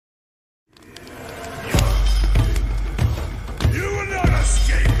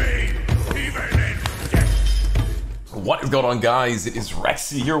What is going on, guys? It is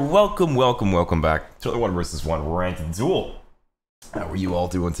Rexsi here. Welcome back to another 1v1 ranked duel. How are you all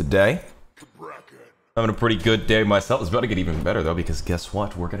doing today? Having a pretty good day myself. It's about to get even better though, because guess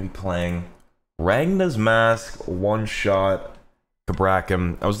what? We're gonna be playing RANGDA'S mask, one shot,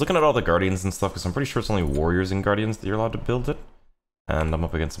 CABRAKAN. I was looking at all the Guardians and stuff because I'm pretty sure it's only Warriors and Guardians that you're allowed to build it. And I'm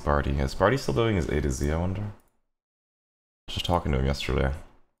up against Barty. Is Barty still doing his A to Z, I wonder? Just talking to him yesterday.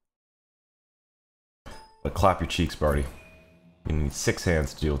 But clap your cheeks, Barty. You need 6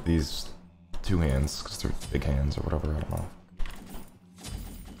 hands to deal with these 2 hands, because they're big hands or whatever, I don't know.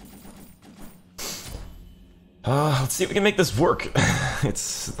 Let's see if we can make this work.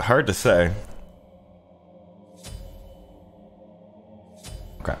 It's hard to say.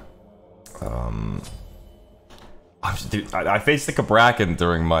 Okay. Dude, I faced the CABRAKAN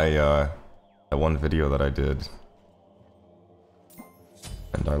during my, that one video that I did.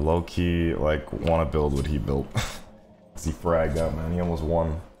 And I low-key, like, want to build what he built. Cause he fragged out, man. He almost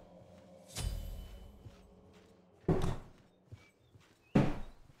won.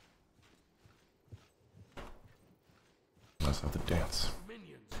 Let's have the dance.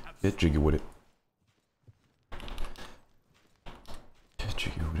 Get jiggy with it. Get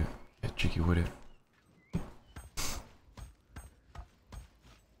jiggy with it. Get jiggy with it. It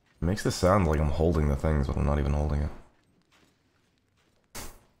makes this sound like I'm holding the things, but I'm not even holding it.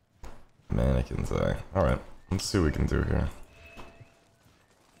 Mannequins, eh? Alright, let's see what we can do here.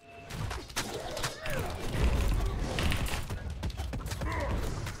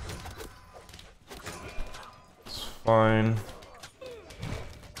 It's fine.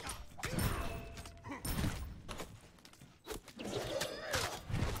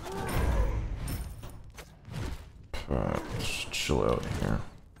 Alright, just chill out here.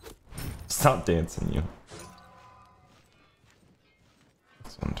 Stop dancing, you.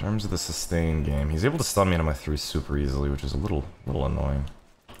 In terms of the sustain game, he's able to stun me out of my 3 super easily, which is a little annoying.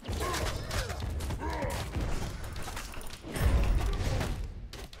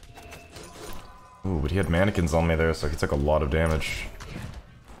 Ooh, but he had mannequins on me there, so he took a lot of damage.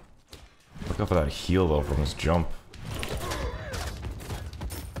 Look out for that heal though from his jump.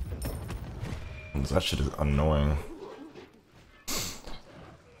 That shit is annoying.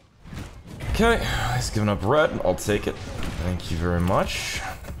 Okay, he's giving up red. I'll take it. Thank you very much.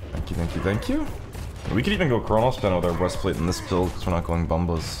 Thank you. We could even go Chrono Spin with our breastplate in this build because we're not going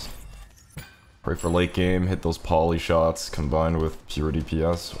Bumbas. Pray for late game, hit those poly shots combined with pure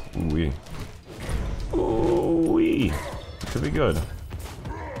DPS. Ooh-wee. Ooh-wee. Could be good.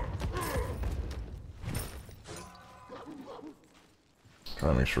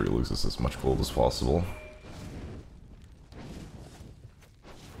 Try to make sure he loses as much gold as possible.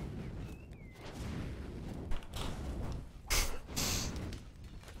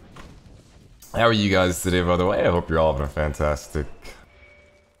 How are you guys today, by the way? I hope you're all having a fantastic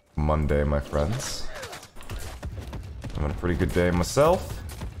Monday, my friends. I'm having a pretty good day myself.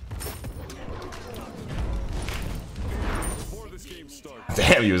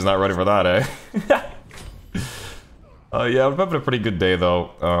 Damn, he was not ready for that, eh? Yeah, I'm having a pretty good day,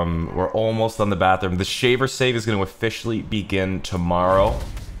 though. We're almost on the bathroom. The shaver save is going to officially begin tomorrow.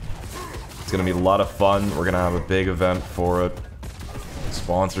 It's going to be a lot of fun. We're going to have a big event for it.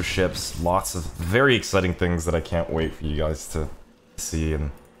 Sponsorships, lots of very exciting things that I can't wait for you guys to see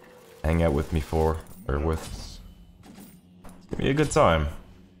and hang out with me for, or with. It's gonna be a good time.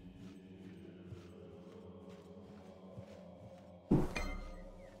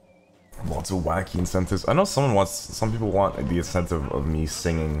 Lots of wacky incentives. I know some people want the incentive of me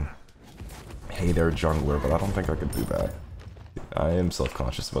singing "Hey There Jungler," but I don't think I could do that. I am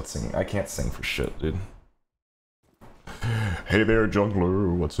self-conscious about singing. I can't sing for shit, dude. Hey there,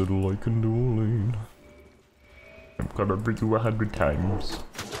 jungler, what's it like in dueling? I'm gonna beat you 100 times.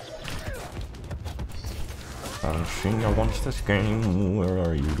 I'm seeing I watch this game, where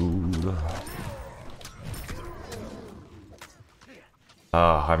are you, dude?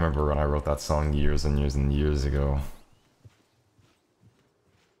 I remember when I wrote that song years and years ago.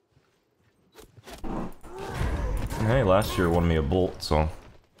 And hey, last year it won me a bolt, so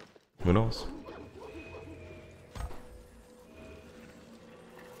who knows?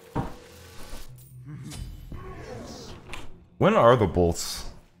 When are the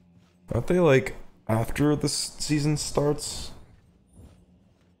bolts? Aren't they like after this season starts?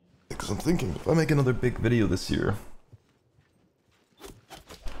 Because I'm thinking if I make another big video this year,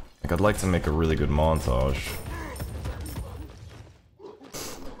 like I'd like to make a really good montage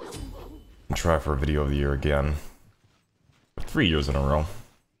and try for a video of the year again. 3 years in a row.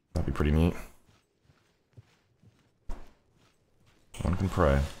 That'd be pretty neat. One can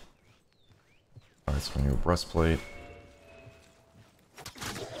pray. Alright, so we need a breastplate.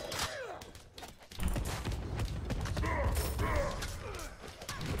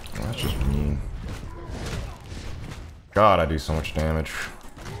 just mean. God, I do so much damage.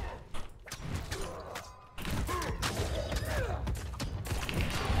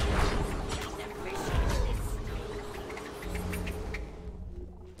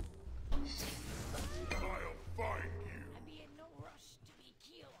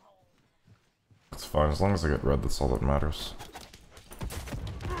 It's fine, as long as I get red, that's all that matters.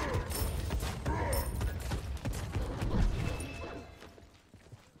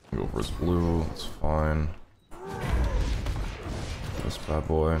 Go for his blue, it's fine. This bad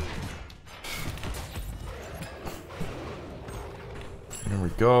boy. There we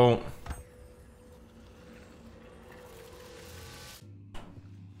go.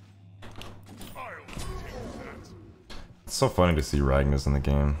 It's so funny to see RANGDA'S in the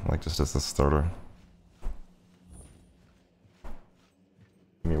game, like just as a starter.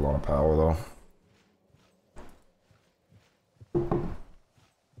 Give me a lot of power though. I'm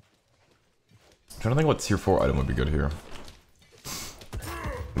trying to think what tier 4 item would be good here.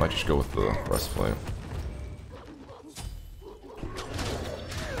 Might just go with the breastplate.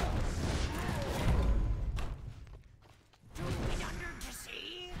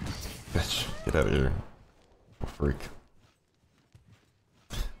 Bitch, get out of here. Oh, freak.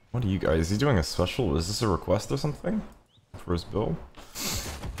 What are you guys? Is he doing a special? Is this a request or something? For his build?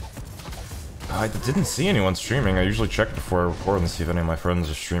 I didn't see anyone streaming. I usually check before I record and see if any of my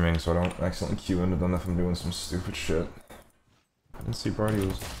friends are streaming so I don't accidentally queue into them if I'm doing some stupid shit. I didn't see Brady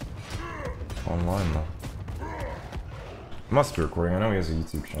was online though. He must be recording. I know he has a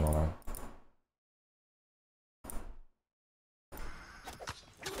YouTube channel now.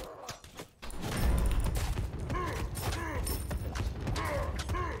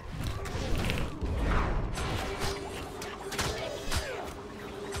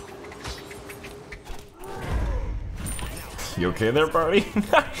 You okay there, party?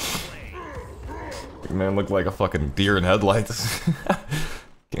 Man looked like a fucking deer in headlights.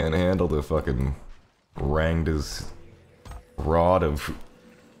 Can't handle the fucking RANGDA'S rod of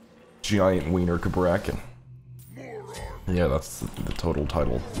giant wiener CABRAKAN. Yeah, that's the total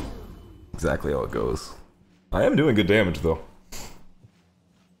title. Exactly how it goes. I am doing good damage though.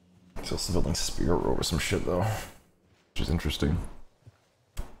 He's also building spear over some shit though, which is interesting.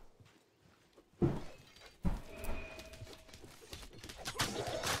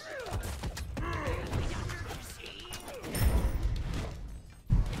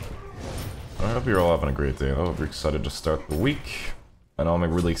 I hope you're all having a great day. I hope you're excited to start the week. I know I'm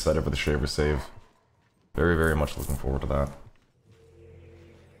really excited for the Shaver save. Very, very much looking forward to that.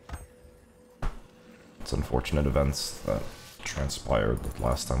 It's unfortunate events that transpired the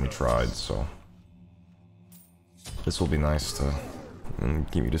last time we tried, so... This will be nice to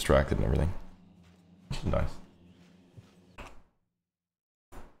keep me distracted and everything. Which is nice.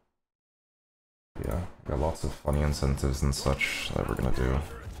 Yeah, got lots of funny incentives and such that we're gonna do.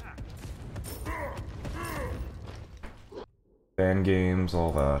 Fan games,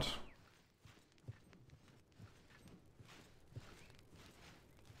 all that.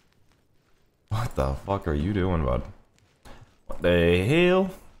 What the fuck are you doing, bud? What the hell?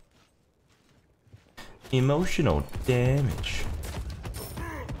 Emotional damage.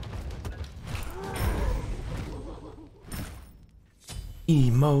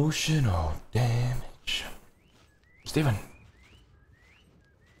 Emotional damage. Steven.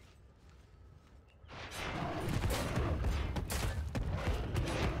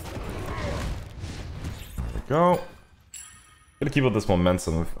 Go. Gotta keep up this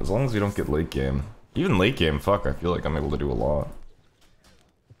momentum as long as we don't get late game. Even late game, fuck, I feel like I'm able to do a lot.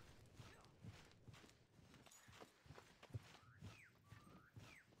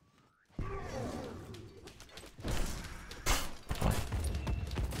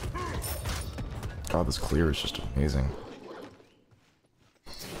 God, this clear is just amazing.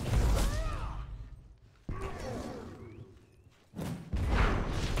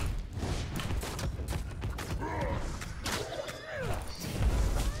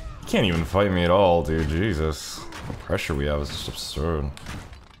 Can't even fight me at all, dude. Jesus. The pressure we have is just absurd.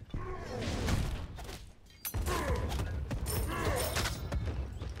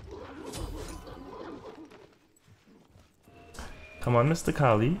 Come on, Mr.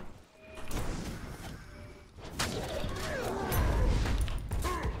 Kali.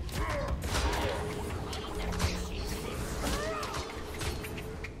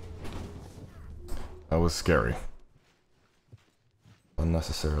 That was scary.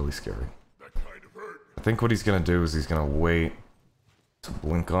 Unnecessarily scary. I think what he's gonna do is he's gonna wait to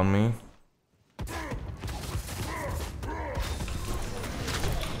blink on me.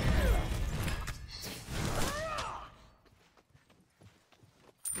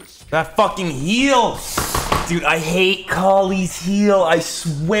 That fucking heal! Dude, I hate Kali's heal. I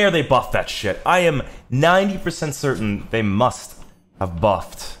swear they buffed that shit. I am 90% certain they must have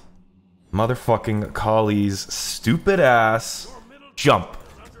buffed motherfucking Kali's stupid ass jump.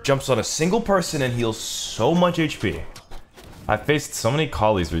 Jumps on a single person and heals so much HP. I faced so many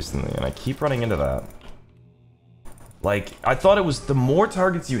Kalis recently and I keep running into that. Like, I thought it was the more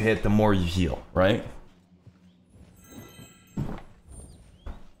targets you hit, the more you heal, right?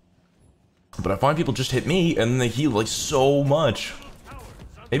 But I find people just hit me and they heal like so much.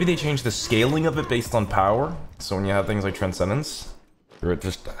 Maybe they changed the scaling of it based on power. So when you have things like Transcendence, or it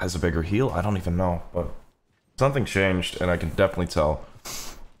just has a bigger heal, I don't even know. But something changed and I can definitely tell.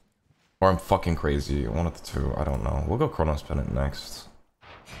 Or I'm fucking crazy. One of the two, I don't know. We'll go Chronos Pendant next.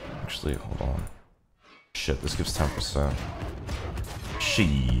 Actually, hold on. Shit, this gives 10%. Shit,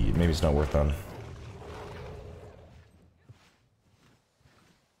 maybe it's not worth them.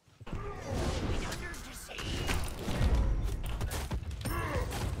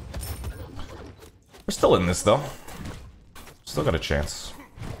 We're still in this, though. Still got a chance.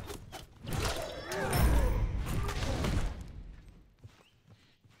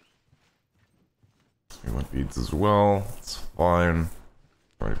 We went beads as well. It's fine.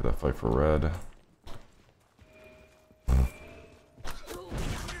 Ready for that fight for red.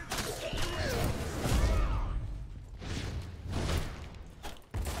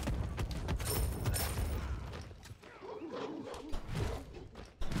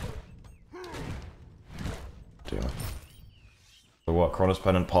 Damn it. So what? Chronos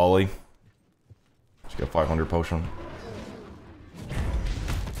Pendant Poly? Just get 500 potion.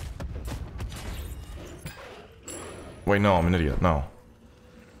 Wait, no, I'm an idiot. No.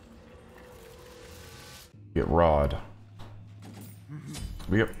 Get Rod.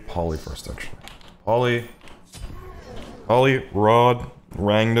 We get Poly first, actually. Poly, Rod,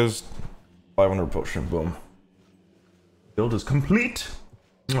 RANGDA'S, 500 potion, boom. Build is complete.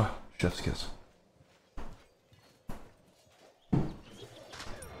 Chef's kiss.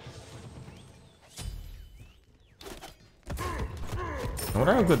 I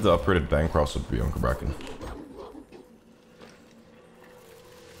wonder how good the upgraded bank cross would be on CABRAKAN.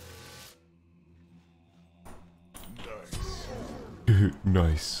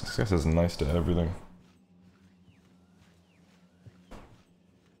 Nice. This guy says nice to everything.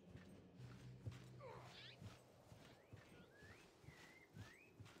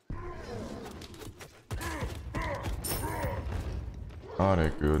 Are they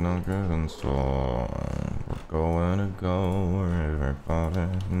good, not good, and so we're going to go where everybody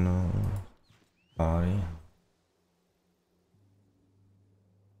knows. Body.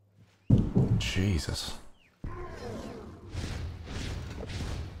 Jesus.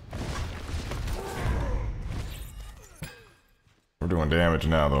 We're doing damage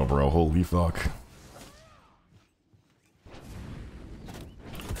now, though, bro. Holy fuck.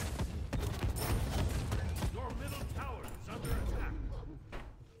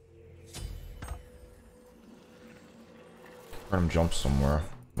 Let him jump somewhere.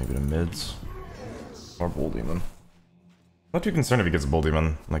 Maybe the mids. Or Bull Demon. Not too concerned if he gets Bull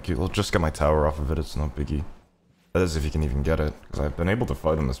Demon. Like, he'll just get my tower off of it. It's no biggie. That is if he can even get it. Because I've been able to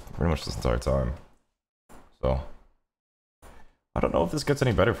fight him this pretty much this entire time. So. I don't know if this gets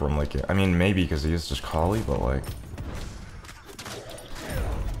any better for him. Like, I mean, maybe because he is just Kali, but like.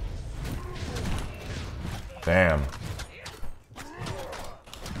 Damn.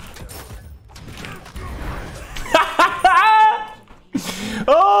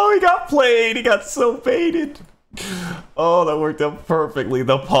 Oh, he got played. He got so baited. Oh, that worked out perfectly.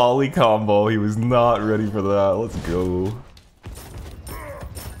 The Poly combo. He was not ready for that. Let's go.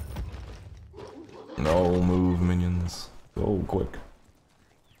 No move, minions. Go quick.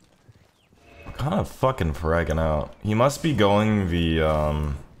 I'm kind of fucking fragging out. He must be going the,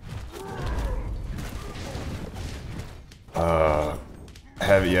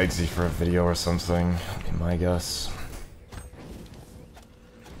 heavy exy for a video or something. Would be my guess.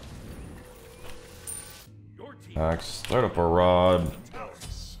 Max, start up a rod.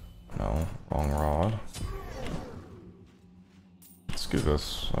 No, wrong rod. Let's do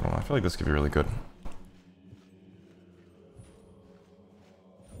this. I don't know. I feel like this could be really good.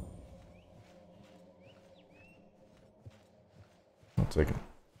 I'll take it.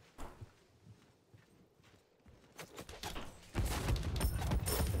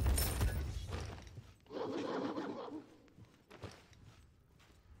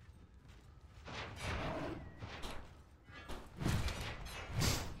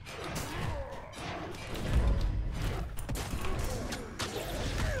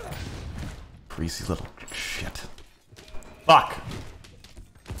 Greasy little shit. Fuck!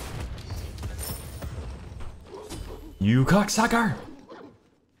 You cocksucker!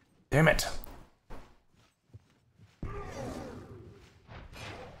 Damn it.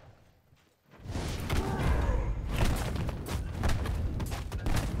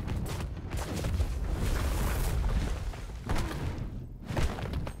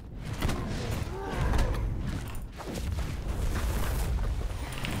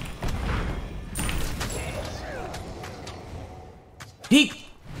 Peek!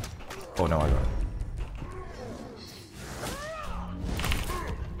 Oh no, I got it.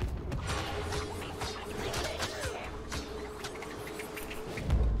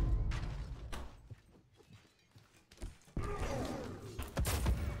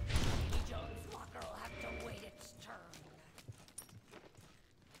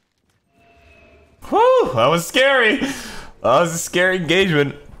 Whew, that was scary. That was a scary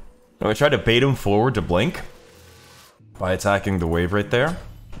engagement. I tried to bait him forward to blink by attacking the wave right there.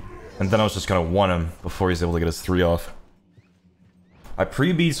 And then I was just gonna one him before he's able to get his 3 off. I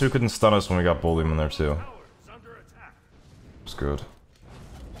pre-beat so he couldn't stun us when we got Bullium in there too. It's good.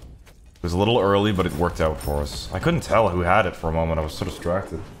 It was a little early, but it worked out for us. I couldn't tell who had it for a moment, I was so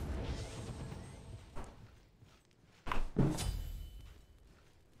distracted.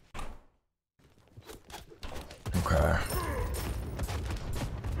 Okay.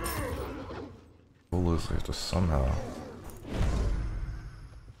 We'll lose, we have to somehow...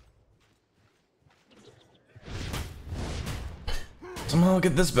 somehow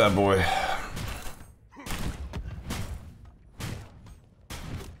get this bad boy.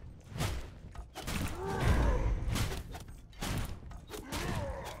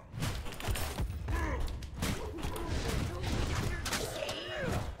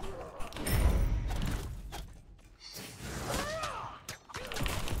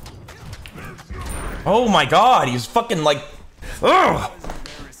 Oh my god, he's fucking like... ugh!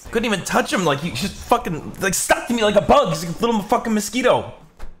 Couldn't even touch him, like he just fucking like stuck to me like a bug. He's like a little fucking mosquito.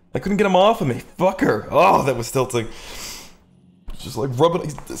 I couldn't get him off of me. Fucker. Oh, that was tilting. Just like rubbing.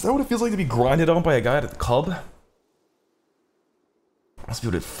 Is that what it feels like to be grinded on by a guy at a club? Must be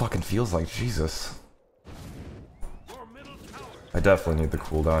what it fucking feels like. Jesus. I definitely need the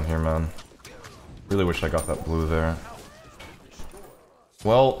cooldown here, man. Really wish I got that blue there.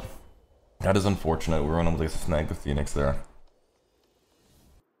 Well, that is unfortunate. We were unable to snag the Phoenix there.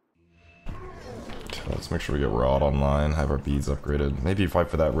 Let's make sure we get Rod online, have our beads upgraded. Maybe fight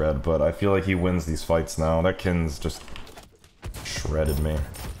for that red, but I feel like he wins these fights now. That Kin's just shredded me.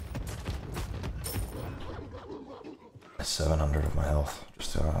 700 of my health.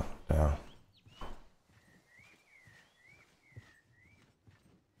 Just, yeah.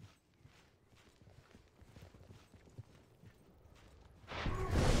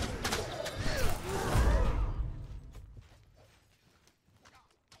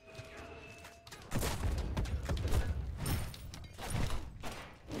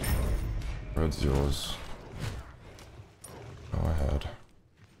 Red's yours. Go ahead.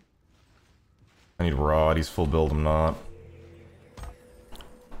 I need Rod, he's full build, I'm not.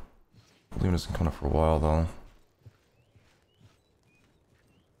 Balloon isn't coming up for a while though.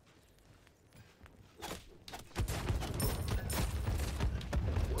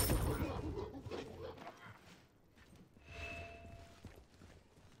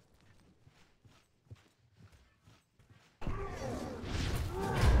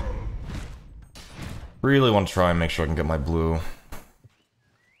 Really want to try and make sure I can get my blue.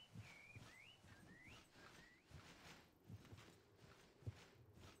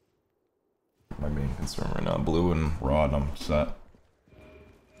 My main concern right now, blue and Rod, I'm set.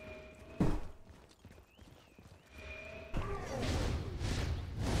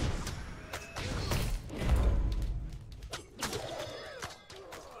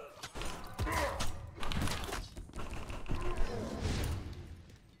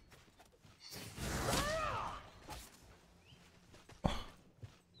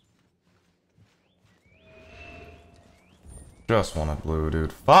 Just wanted blue,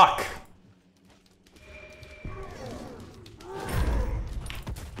 dude. Fuck!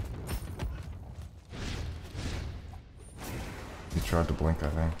 He tried to blink, I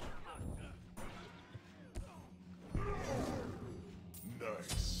think.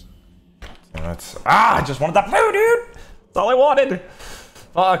 Nice. That's... ah! I just wanted that blue, dude! That's all I wanted!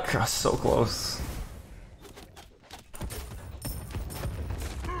 Fuck, I was so close.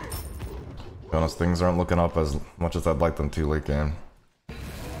 To be honest, things aren't looking up as much as I'd like them to late game.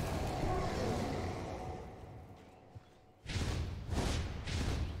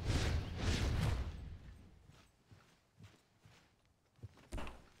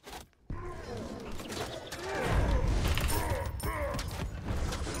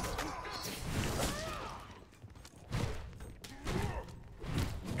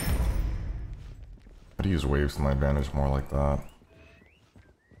 I'd use waves to my advantage more like that.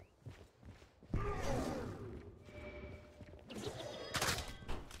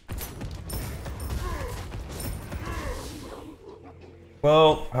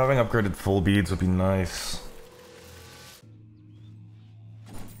 Well, having upgraded full beads would be nice.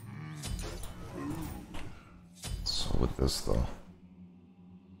 So with this though.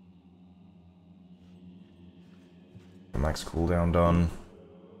 Max cooldown done.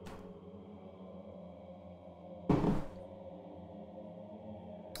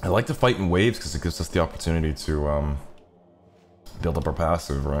 I like to fight in waves because it gives us the opportunity to build up our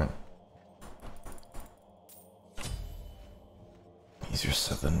passive, right? Easier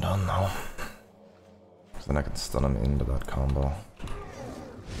said than done though. So then I can stun him into that combo.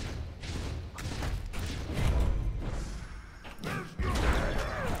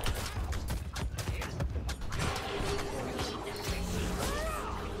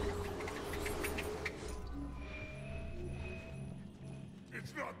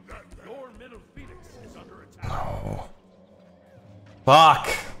 No. Fuck!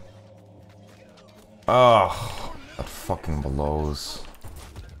 Oh, that fucking blows.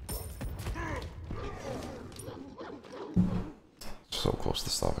 So close to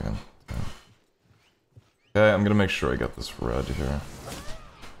stopping him. Okay, I'm gonna make sure I get this red here.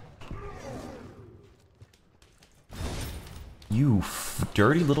 You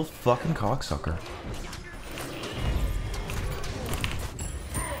dirty little fucking cocksucker.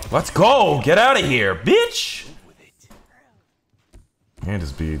 Let's go! Get out of here, bitch! And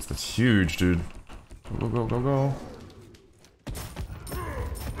his beads, that's huge, dude. Go, go, go, go.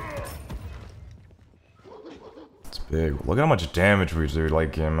 It's big. Look at how much damage we do,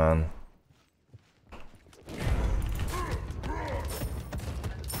 like, yeah, man.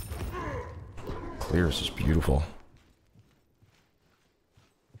 Clear is just beautiful.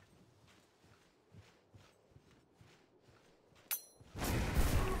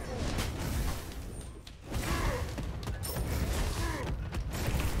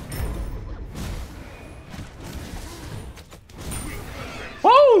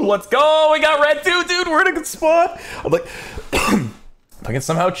 Let's go! We got red too, dude! We're in a good spot! I'm like... I can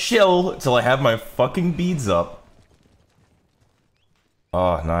somehow chill until I have my fucking beads up.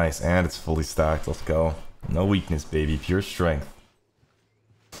 Oh, nice. And it's fully stacked. Let's go. No weakness, baby. Pure strength.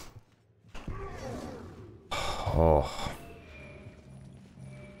 Oh.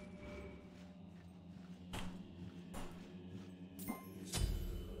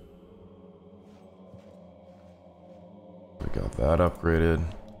 We got that upgraded.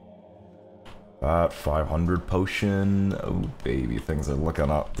 That 500 potion. Oh, baby. Things are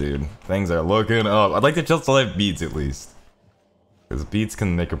looking up, dude. Things are looking up. I'd like to just have beads at least. Because beads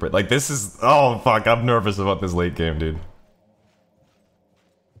can make a break. Like, this is... Oh, fuck. I'm nervous about this late game, dude.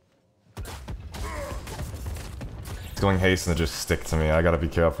 It's going hasten to just stick to me. I gotta be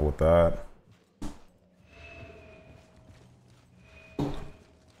careful with that.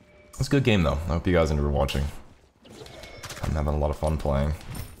 It's a good game, though. I hope you guys enjoyed watching. I'm having a lot of fun playing.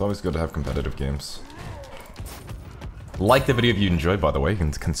 It's always good to have competitive games. Like the video if you enjoyed, by the way. You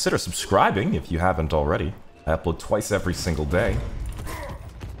can consider subscribing if you haven't already. I upload twice every single day.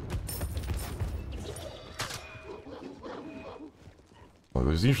 Well,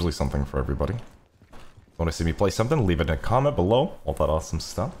 there's usually something for everybody. Want to see me play something? Leave it in a comment below. All that awesome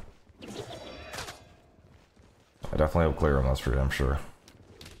stuff. I definitely will clear him, that's for damn sure.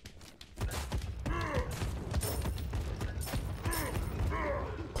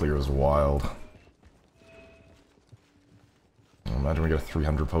 Clear is wild. Imagine we get a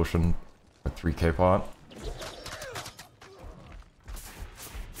 300 potion, a 3k pot.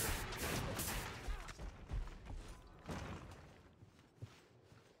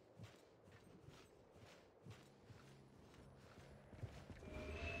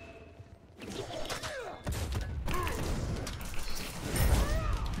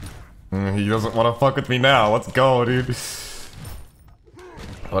 He doesn't want to fuck with me now. Let's go, dude.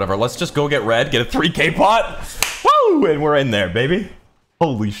 Whatever, let's just go get red, get a 3k pot! Woo! And we're in there, baby.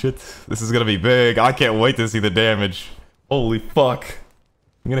 Holy shit. This is gonna be big. I can't wait to see the damage. Holy fuck.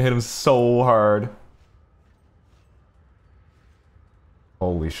 I'm gonna hit him so hard.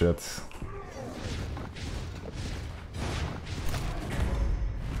 Holy shit.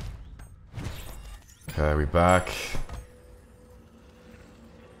 Okay, we back.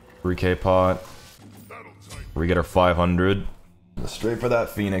 3k pot. We get our 500. Straight for that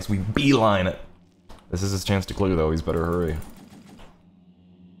Phoenix, we beeline it. This is his chance to clear though, he's better hurry.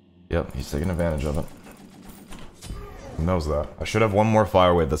 Yep, he's taking advantage of it. He knows that. I should have one more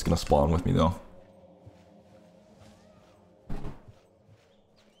fire wave that's gonna spawn with me though.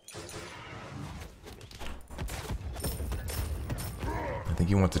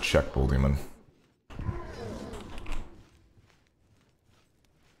 you want to check, Bull Demon.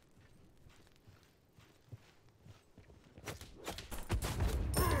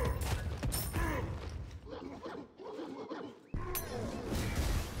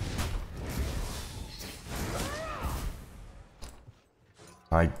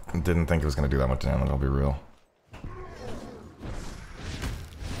 I didn't think it was going to do that much damage, I'll be real.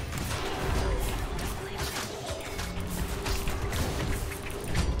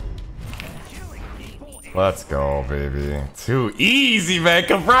 Let's go, baby. Too easy, man.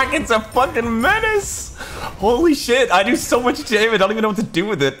 CABRAKAN's a fucking menace. Holy shit, I do so much damage, I don't even know what to do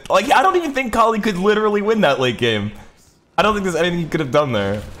with it. Like, I don't even think Kali could literally win that late game. I don't think there's anything he could have done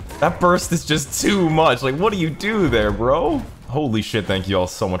there. That burst is just too much. Like, what do you do there, bro? Holy shit, thank you all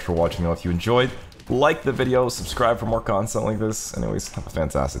so much for watching. If you enjoyed, like the video, subscribe for more content like this. Anyways, have a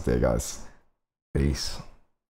fantastic day, guys. Peace.